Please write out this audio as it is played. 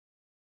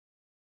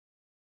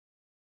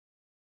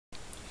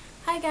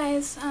Hi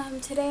guys,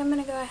 today I'm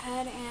going to go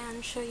ahead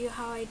and show you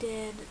how I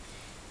did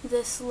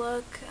this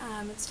look.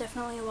 It's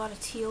definitely a lot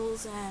of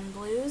teals and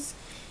blues.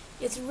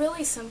 It's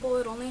really simple,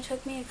 it only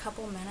took me a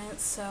couple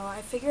minutes, so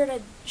I figured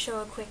I'd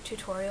show a quick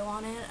tutorial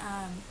on it.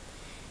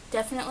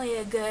 Definitely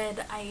a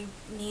good, I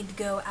need to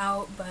go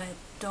out but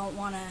don't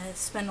want to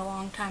spend a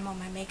long time on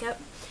my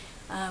makeup.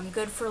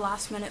 Good for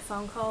last minute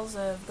phone calls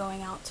of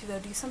going out to go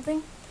do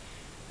something,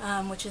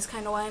 which is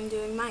kind of why I'm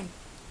doing mine.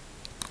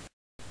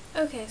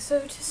 Okay,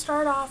 so to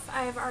start off,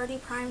 I've already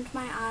primed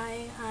my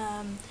eye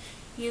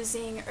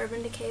using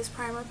Urban Decay's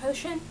Primer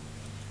Potion.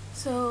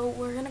 So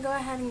we're going to go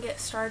ahead and get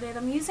started.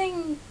 I'm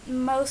using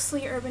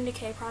mostly Urban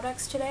Decay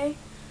products today.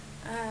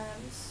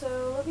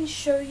 So let me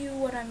show you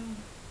what I'm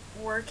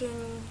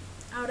working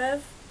out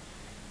of.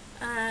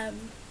 I've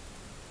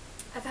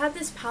had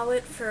this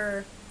palette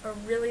for a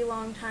really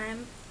long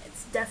time.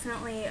 It's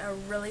definitely a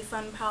really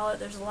fun palette.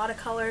 There's a lot of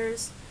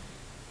colors.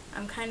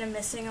 I'm kind of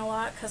missing a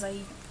lot because I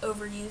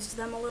overused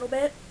them a little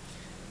bit.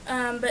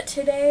 But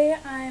today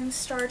I'm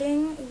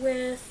starting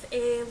with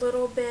a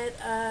little bit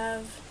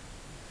of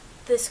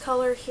this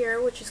color here,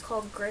 which is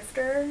called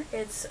Grifter.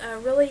 It's a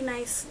really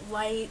nice,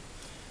 light,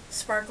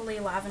 sparkly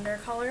lavender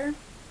color.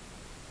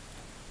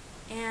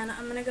 And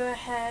I'm going to go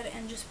ahead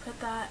and just put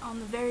that on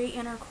the very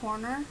inner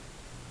corner.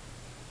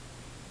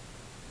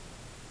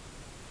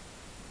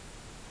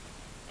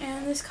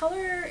 And this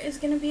color is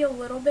going to be a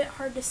little bit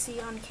hard to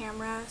see on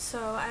camera,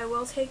 so I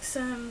will take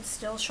some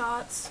still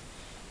shots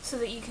so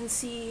that you can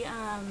see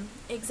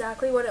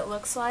exactly what it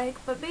looks like.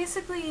 But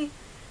basically,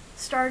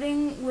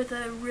 starting with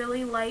a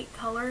really light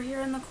color here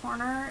in the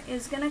corner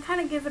is going to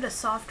kind of give it a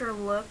softer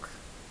look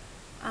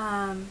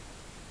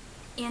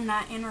in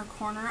that inner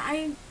corner.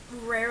 I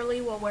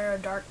rarely will wear a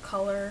dark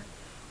color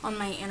on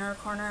my inner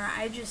corner.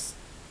 I just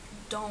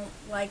don't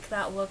like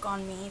that look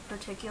on me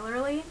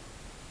particularly.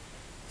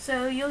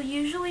 So you'll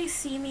usually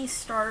see me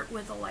start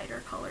with a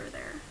lighter color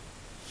there.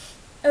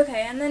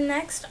 Okay, and then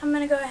next I'm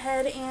going to go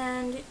ahead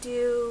and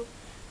do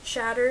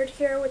Shattered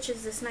here, which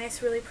is this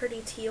nice, really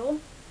pretty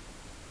teal.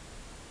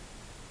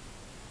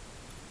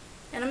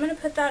 And I'm going to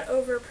put that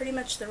over pretty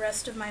much the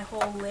rest of my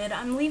whole lid.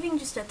 I'm leaving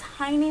just a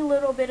tiny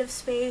little bit of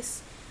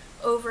space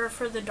over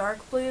for the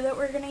dark blue that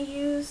we're going to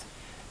use,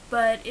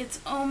 but it's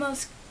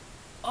almost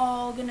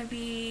all going to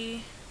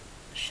be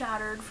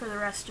shattered for the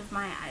rest of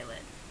my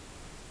eyelid.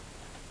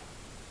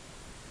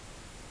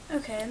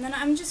 Okay, and then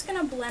I'm just going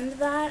to blend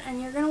that,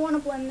 and you're going to want to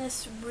blend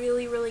this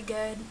really, really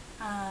good.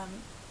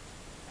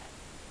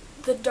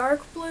 The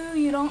dark blue,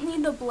 you don't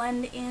need to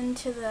blend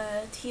into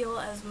the teal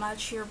as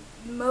much. You're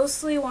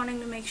mostly wanting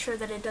to make sure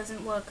that it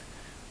doesn't look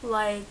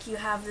like you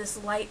have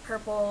this light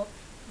purple,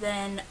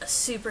 then a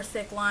super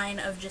thick line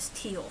of just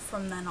teal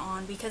from then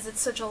on. Because it's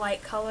such a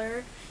light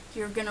color,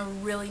 you're going to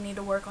really need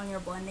to work on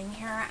your blending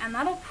here, and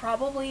that'll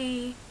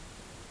probably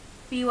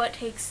be what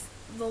takes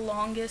the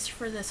longest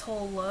for this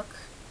whole look.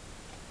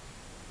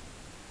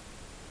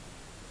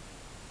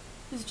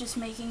 Is just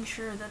making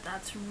sure that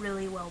that's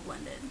really well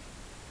blended.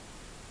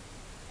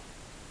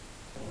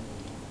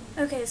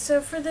 Okay,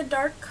 so for the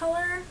dark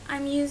color,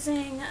 I'm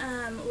using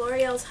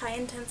L'Oreal's High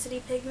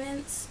Intensity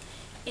Pigments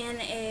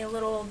in a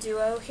little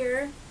duo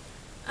here.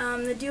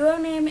 The duo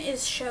name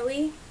is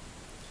Showy.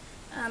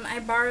 I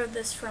borrowed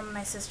this from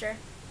my sister.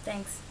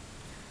 Thanks.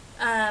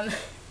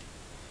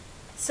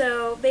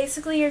 So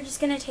basically you're just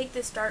going to take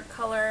this dark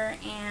color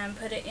and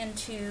put it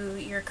into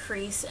your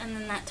crease and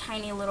then that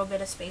tiny little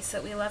bit of space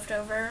that we left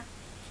over.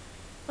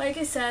 Like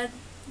I said,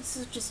 this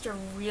is just a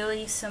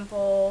really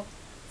simple,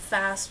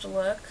 fast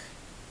look.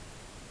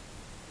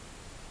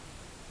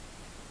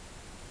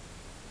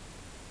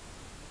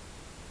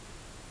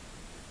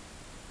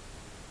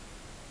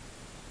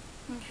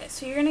 Okay,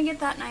 so you're going to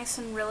get that nice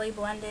and really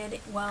blended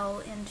well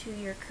into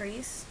your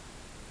crease.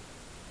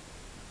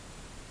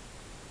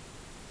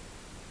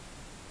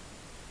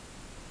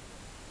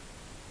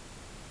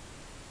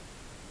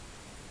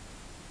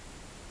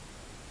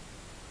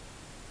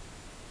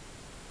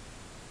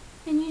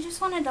 And you just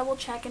want to double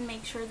check and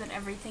make sure that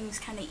everything's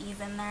kind of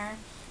even there.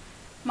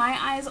 My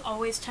eyes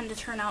always tend to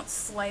turn out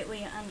slightly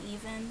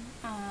uneven.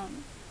 I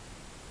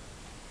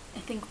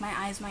think my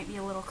eyes might be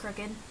a little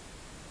crooked.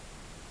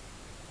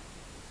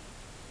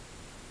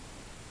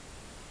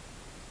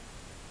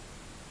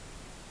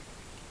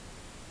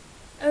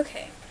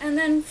 Okay, and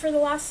then for the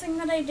last thing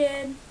that I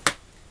did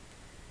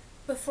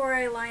before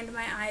I lined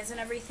my eyes and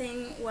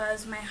everything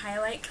was my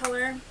highlight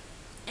color.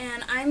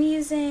 And I'm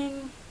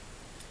using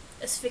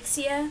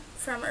Asphyxia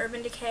from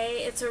Urban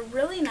Decay. It's a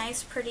really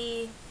nice,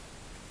 pretty,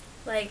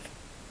 like,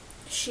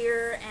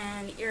 sheer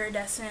and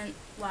iridescent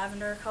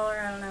lavender color.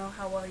 I don't know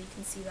how well you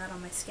can see that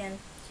on my skin.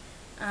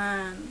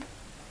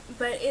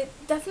 But it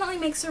definitely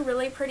makes a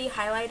really pretty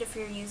highlight if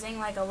you're using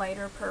like a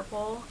lighter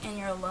purple in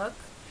your look.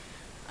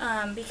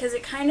 Because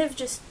it kind of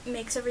just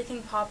makes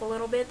everything pop a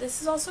little bit.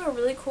 This is also a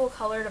really cool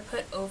color to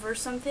put over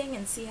something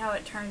and see how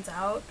it turns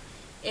out.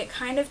 It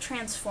kind of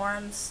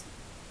transforms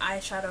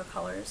eyeshadow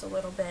colors a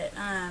little bit.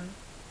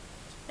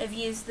 I've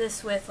used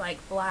this with like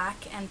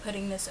black, and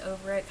putting this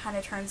over it kind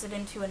of turns it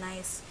into a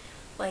nice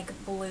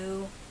like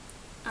blue.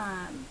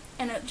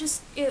 And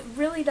it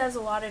really does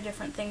a lot of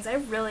different things. I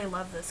really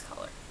love this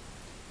color.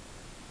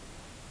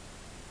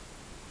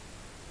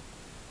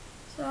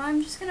 So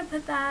I'm just going to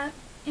put that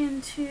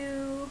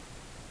into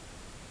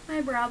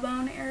my brow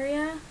bone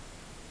area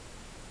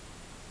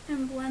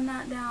and blend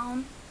that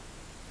down.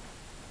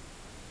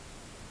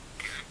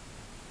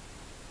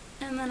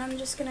 And then I'm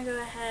just going to go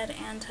ahead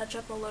and touch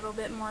up a little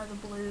bit more of the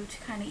blue to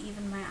kind of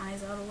even my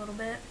eyes out a little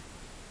bit.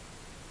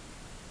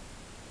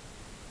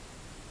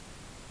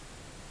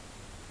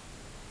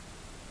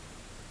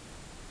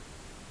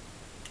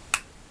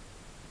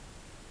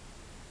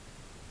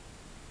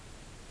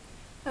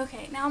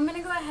 Okay, now I'm going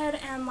to go ahead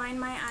and line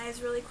my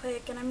eyes really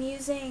quick, and I'm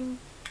using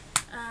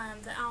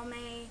the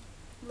Almay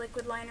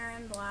liquid liner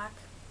in black.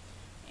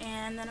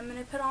 And then I'm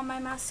going to put on my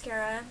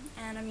mascara,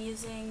 and I'm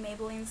using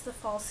Maybelline's The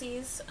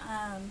Falsies.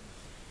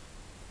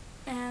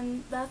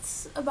 And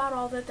that's about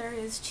all that there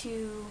is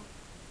to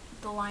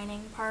the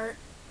lining part.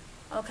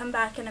 I'll come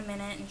back in a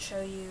minute and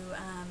show you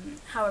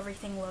how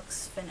everything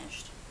looks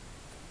finished.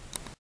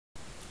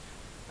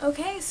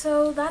 Okay,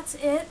 so that's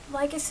it.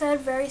 Like I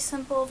said, very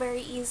simple,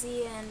 very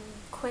easy, and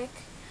quick.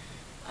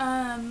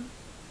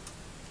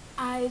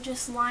 I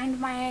just lined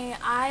my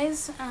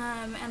eyes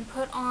and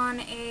put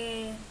on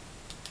a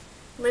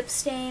lip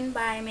stain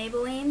by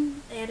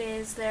Maybelline. It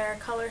is their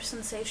Color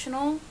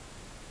Sensational,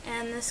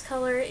 and this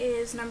color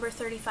is number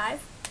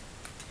 35.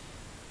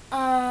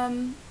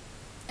 And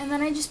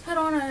then I just put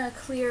on a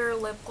clear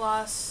lip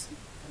gloss.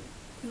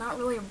 Not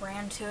really a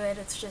brand to it,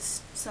 it's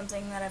just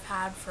something that I've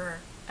had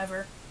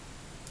forever.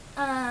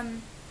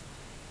 And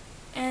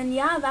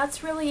yeah,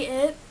 that's really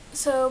it.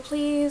 So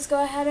please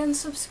go ahead and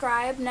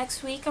subscribe.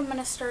 Next week I'm going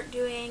to start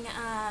doing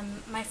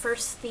my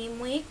first theme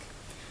week.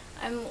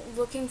 I'm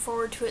looking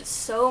forward to it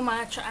so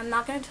much. I'm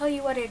not going to tell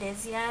you what it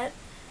is yet,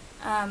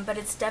 but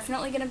it's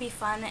definitely going to be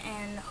fun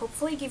and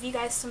hopefully give you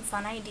guys some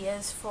fun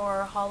ideas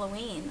for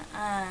Halloween,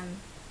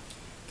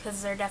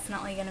 because they're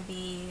definitely going to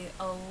be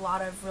a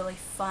lot of really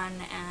fun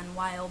and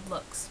wild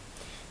looks.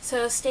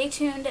 So stay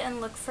tuned and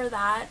look for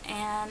that,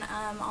 and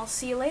I'll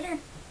see you later.